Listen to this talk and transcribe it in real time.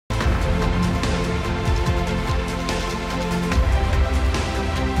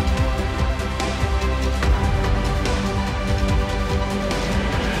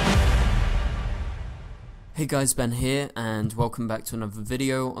Hey guys, Ben here, and welcome back to another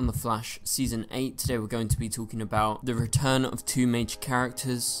video on The Flash Season 8. Today we're going to be talking about the return of two major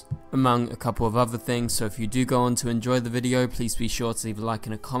characters, among a couple of other things. So if you do go on to enjoy the video, please be sure to leave a like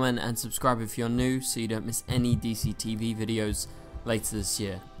and a comment, and subscribe if you're new so you don't miss any DCTV videos later this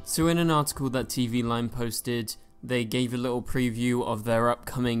year. So in an article that TV Line posted, they gave a little preview of their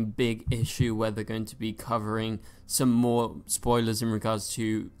upcoming big issue where they're going to be covering some more spoilers in regards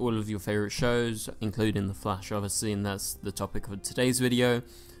to all of your favorite shows, including The Flash obviously, and that's the topic of today's video.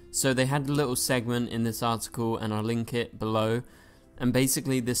 So they had a little segment in this article, and I'll link it below, and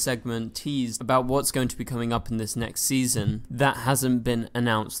basically this segment teased about what's going to be coming up in this next season that hasn't been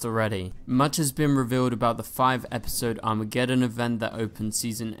announced already. Much has been revealed about the 5-episode Armageddon event that opened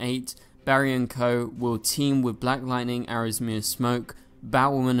Season 8. Barry and co. will team with Black Lightning, Arizona Smoke,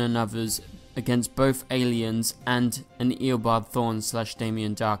 Batwoman and others against both aliens and an Eobard Thawne /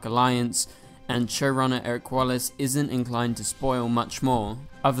 Damien Dark alliance, and showrunner Eric Wallace isn't inclined to spoil much more,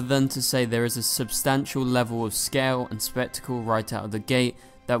 other than to say there is a substantial level of scale and spectacle right out of the gate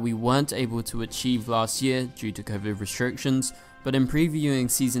that we weren't able to achieve last year due to COVID restrictions. But in previewing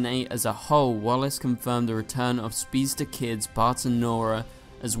Season 8 as a whole, Wallace confirmed the return of speedster kids Bart and Nora,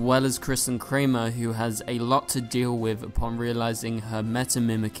 as well as Kristen Kramer, who has a lot to deal with upon realizing her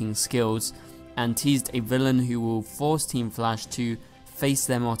meta-mimicking skills, and teased a villain who will force Team Flash to face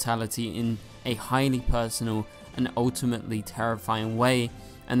their mortality in a highly personal and ultimately terrifying way.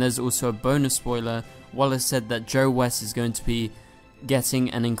 And there's also a bonus spoiler. Wallace said that Joe West is going to be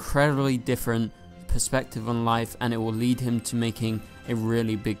getting an incredibly different perspective on life, and it will lead him to making a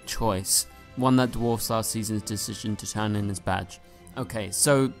really big choice, one that dwarfs last season's decision to turn in his badge. Okay,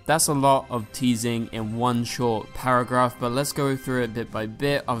 so that's a lot of teasing in one short paragraph, but let's go through it bit by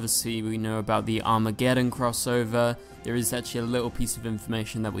bit. Obviously, we know about the Armageddon crossover. There is actually a little piece of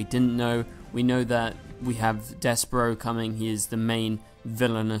information that we didn't know. We know that we have Despero coming. He is the main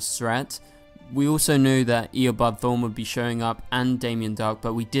villainous threat. We also knew that Eobard Thawne would be showing up and Damien Dark,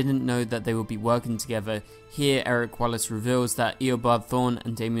 but we didn't know that they would be working together. Here, Eric Wallace reveals that Eobard Thawne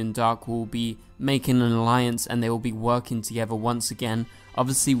and Damien Dark will be making an alliance, and they will be working together once again.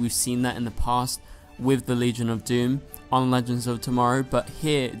 Obviously, we've seen that in the past with the Legion of Doom on Legends of Tomorrow, but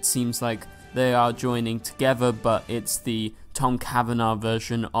here it seems like they are joining together, but it's the Tom Cavanaugh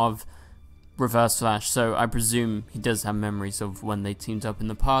version of Reverse Flash, so I presume he does have memories of when they teamed up in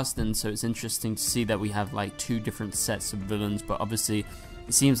the past, and so it's interesting to see that we have like two different sets of villains, but obviously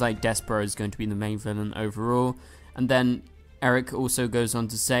it seems like Despero is going to be the main villain overall. And then Eric also goes on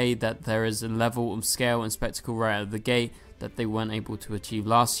to say that there is a level of scale and spectacle right out of the gate that they weren't able to achieve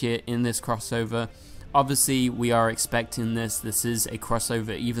last year in this crossover. Obviously, we are expecting this. This is a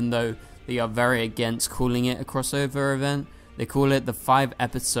crossover, even though they are very against calling it a crossover event. They call it the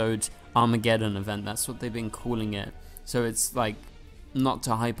 5-episode Armageddon event. That's what they've been calling it. So it's like not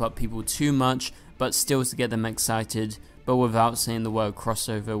to hype up people too much, but still to get them excited, but without saying the word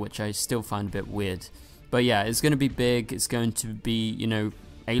crossover, which I still find a bit weird. But yeah, it's going to be big. It's going to be, you know,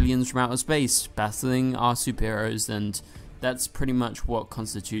 aliens from outer space battling our superheroes, and that's pretty much what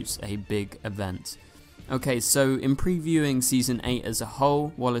constitutes a big event. Okay, so in previewing Season 8 as a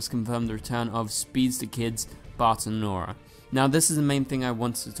whole, Wallace confirmed the return of speedster kids Bart and Nora. Now, this is the main thing I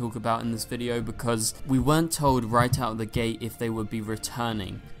wanted to talk about in this video, because we weren't told right out of the gate if they would be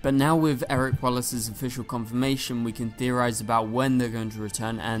returning. But now with Eric Wallace's official confirmation, we can theorize about when they're going to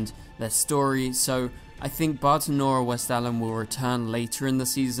return and their story. So I think Bart and Nora West Allen will return later in the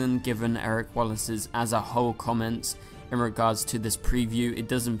season, given Eric Wallace's as a whole comments in regards to this preview. It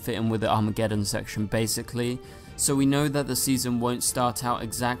doesn't fit in with the Armageddon section basically. So we know that the season won't start out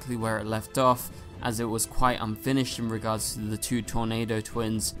exactly where it left off, as it was quite unfinished in regards to the two Tornado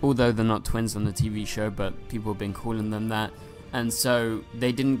twins, although they're not twins on the TV show, but people have been calling them that. And so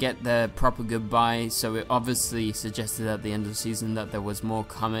they didn't get their proper goodbye, so it obviously suggested at the end of the season that there was more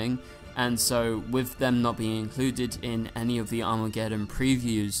coming. And so with them not being included in any of the Armageddon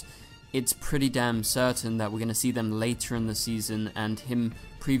previews, it's pretty damn certain that we're going to see them later in the season, and him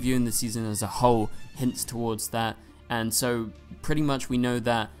previewing the season as a whole hints towards that. And so pretty much we know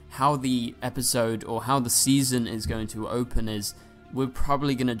that how the episode or how the season is going to open is we're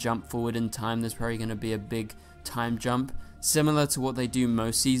probably going to jump forward in time. There's probably going to be a big time jump, similar to what they do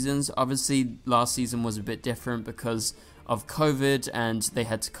most seasons. Obviously last season was a bit different because of COVID, and they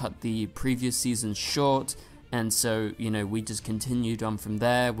had to cut the previous season short, and so, you know, we just continued on from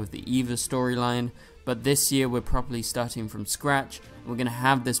there with the Eva storyline. But this year we're probably starting from scratch. We're going to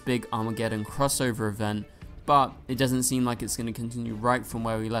have this big Armageddon crossover event, but it doesn't seem like it's going to continue right from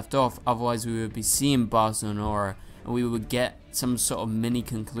where we left off. Otherwise we would be seeing Bart and Nora and we would get some sort of mini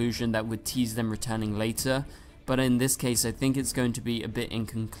conclusion that would tease them returning later. But in this case, I think it's going to be a bit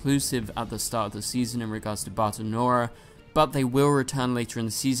inconclusive at the start of the season in regards to Bart and Nora, but they will return later in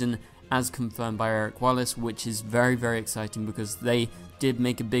the season as confirmed by Eric Wallace, which is very, very exciting because they did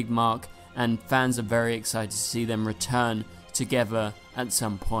make a big mark and fans are very excited to see them return together at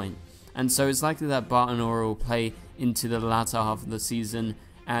some point. And so it's likely that Bart and Nora will play into the latter half of the season,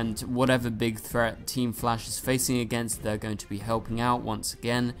 and whatever big threat Team Flash is facing against, they're going to be helping out once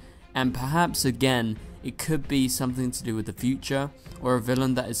again. And perhaps again, it could be something to do with the future, or a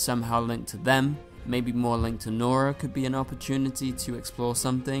villain that is somehow linked to them, maybe more linked to Nora could be an opportunity to explore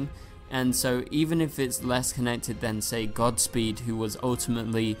something. And so even if it's less connected than, say, Godspeed, who was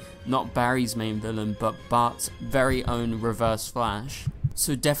ultimately not Barry's main villain, but Bart's very own Reverse Flash,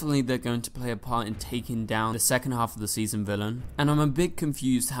 so definitely they're going to play a part in taking down the second half of the season villain. And I'm a bit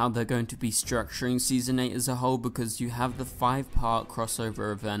confused how they're going to be structuring Season 8 as a whole, because you have the 5-part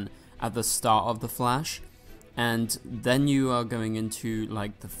crossover event at the start of The Flash, and then you are going into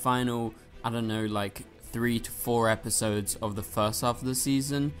like the final, I don't know, like 3 to 4 episodes of the first half of the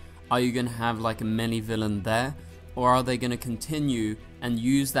season. Are you going to have like a mini villain there, or are they going to continue and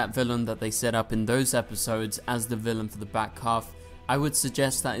use that villain that they set up in those episodes as the villain for the back half? I would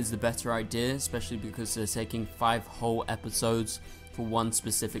suggest that is the better idea, especially because they're taking 5 whole episodes for one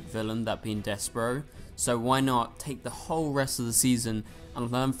specific villain, that being Despero. So why not take the whole rest of the season and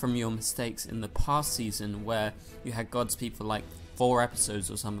learn from your mistakes in the past season where you had Godspeed for like 4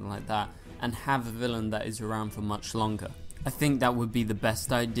 episodes or something like that, and have a villain that is around for much longer. I think that would be the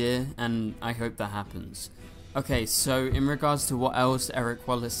best idea, and I hope that happens. Okay, so in regards to what else Eric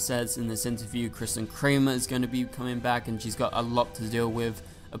Wallace says in this interview, Kristen Kramer is going to be coming back, and she's got a lot to deal with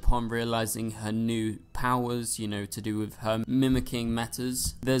upon realizing her new powers, you know, to do with her mimicking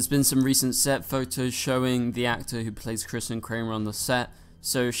matters. There's been some recent set photos showing the actor who plays Kristen Kramer on the set,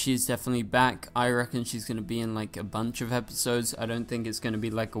 so she's definitely back. I reckon she's going to be in like a bunch of episodes. I don't think it's going to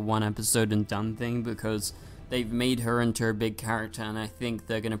be like a 1 episode and done thing, because they've made her into a big character, and I think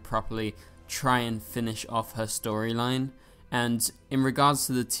they're going to properly try and finish off her storyline. And in regards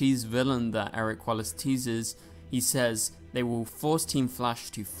to the teased villain that Eric Wallace teases, he says they will force Team Flash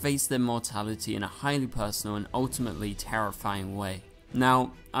to face their mortality in a highly personal and ultimately terrifying way.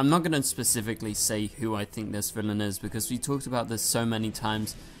 Now, I'm not going to specifically say who I think this villain is, because we talked about this so many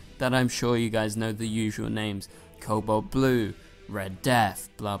times that I'm sure you guys know the usual names: Cobalt Blue, Red Death,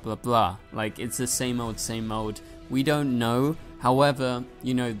 blah blah blah. Like, it's the same old. We don't know. However,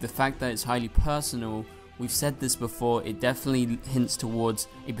 you know, the fact that it's highly personal, we've said this before, it definitely hints towards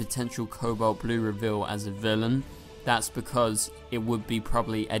a potential Cobalt Blue reveal as a villain. That's because it would be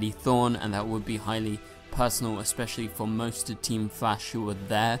probably Eddie Thawne, and that would be highly personal, especially for most of Team Flash who were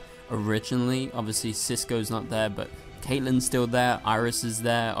there originally. Obviously Cisco's not there, but Caitlin's still there, Iris is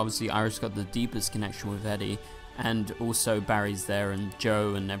there. Obviously Iris got the deepest connection with Eddie, and also Barry's there, and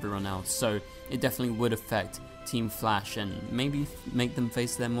Joe, and everyone else. So it definitely would affect Team Flash and maybe make them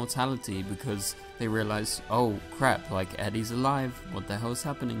face their mortality, because they realize, oh crap, like Eddie's alive, what the hell's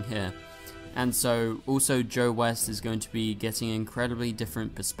happening here? And so also Joe West is going to be getting an incredibly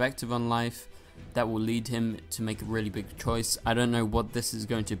different perspective on life that will lead him to make a really big choice. I don't know what this is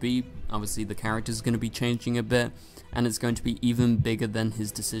going to be. Obviously the character is going to be changing a bit, and it's going to be even bigger than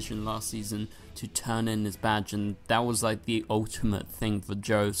his decision last season to turn in his badge, and that was like the ultimate thing for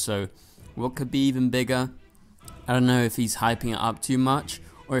Joe. So what could be even bigger? I don't know if he's hyping it up too much,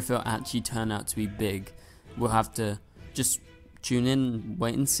 or if it'll actually turn out to be big. We'll have to just tune in,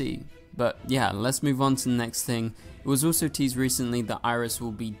 wait and see. But yeah, let's move on to the next thing. It was also teased recently that Iris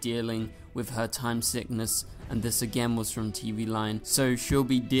will be dealing with her time sickness, and this again was from TV Line. So she'll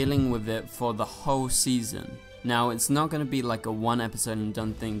be dealing with it for the whole season. Now, it's not going to be like a 1 episode and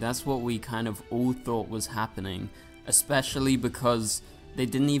done thing. That's what we kind of all thought was happening, especially because they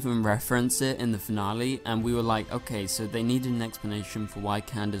didn't even reference it in the finale, and we were like, okay, so they needed an explanation for why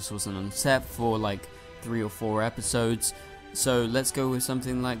Candace wasn't on set for like 3 or 4 episodes. So let's go with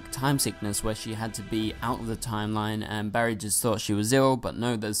something like time sickness, where she had to be out of the timeline, and Barry just thought she was ill, but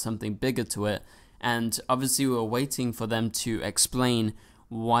no, there's something bigger to it. And obviously we were waiting for them to explain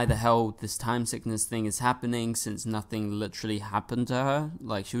why the hell this time sickness thing is happening, since nothing literally happened to her.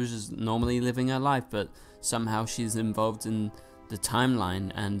 Like, she was just normally living her life, but somehow she's involved in the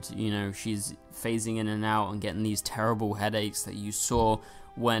timeline, and you know, she's phasing in and out and getting these terrible headaches that you saw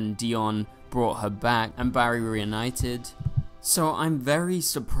when Dion brought her back and Barry reunited. So I'm very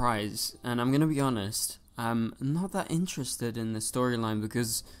surprised, and I'm gonna be honest, I'm not that interested in the storyline,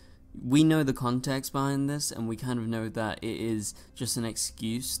 because we know the context behind this, and we kind of know that it is just an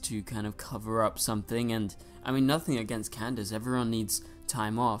excuse to kind of cover up something. And I mean, nothing against Candace, everyone needs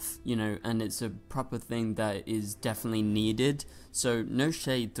time off, you know, and it's a proper thing that is definitely needed, so no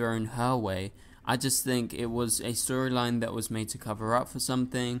shade thrown her way. I just think it was a storyline that was made to cover up for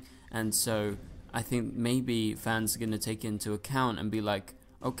something, and so I think maybe fans are going to take it into account and be like,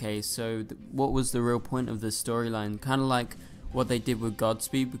 okay, so what was the real point of this storyline? Kind of like what they did with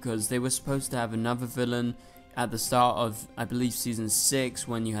Godspeed, because they were supposed to have another villain at the start of, I believe, season 6,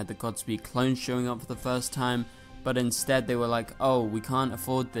 when you had the Godspeed clones showing up for the first time, but instead they were like, oh, we can't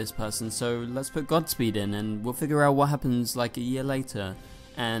afford this person, so let's put Godspeed in and we'll figure out what happens like a year later.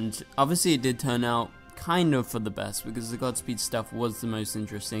 And obviously it did turn out kind of for the best, because the Godspeed stuff was the most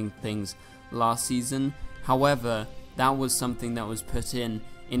interesting things last season. However, that was something that was put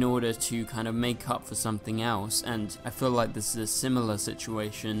in order to kind of make up for something else, and I feel like this is a similar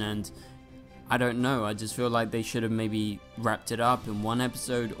situation, and I don't know, I just feel like they should have maybe wrapped it up in one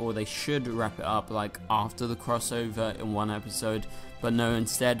episode, or they should wrap it up like after the crossover in one episode, but no,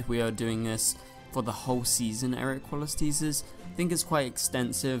 instead we are doing this for the whole season. Eric Wallace teasers, I think it's quite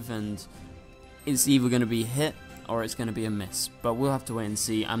extensive, and it's either going to be a hit or it's going to be a miss, but we'll have to wait and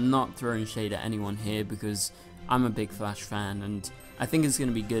see. I'm not throwing shade at anyone here because I'm a big Flash fan, and I think it's going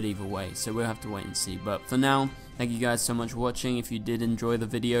to be good either way, so we'll have to wait and see. But for now, thank you guys so much for watching. If you did enjoy the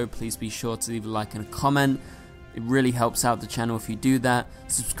video, please be sure to leave a like and a comment. It really helps out the channel if you do that.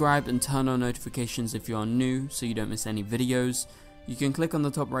 Subscribe and turn on notifications if you are new, so you don't miss any videos. You can click on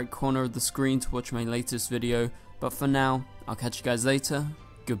the top right corner of the screen to watch my latest video, but for now, I'll catch you guys later.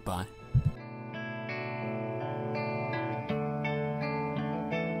 Goodbye.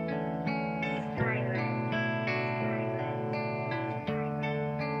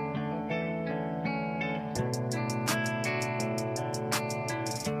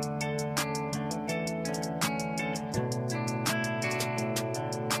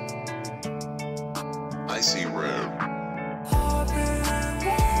 I see red.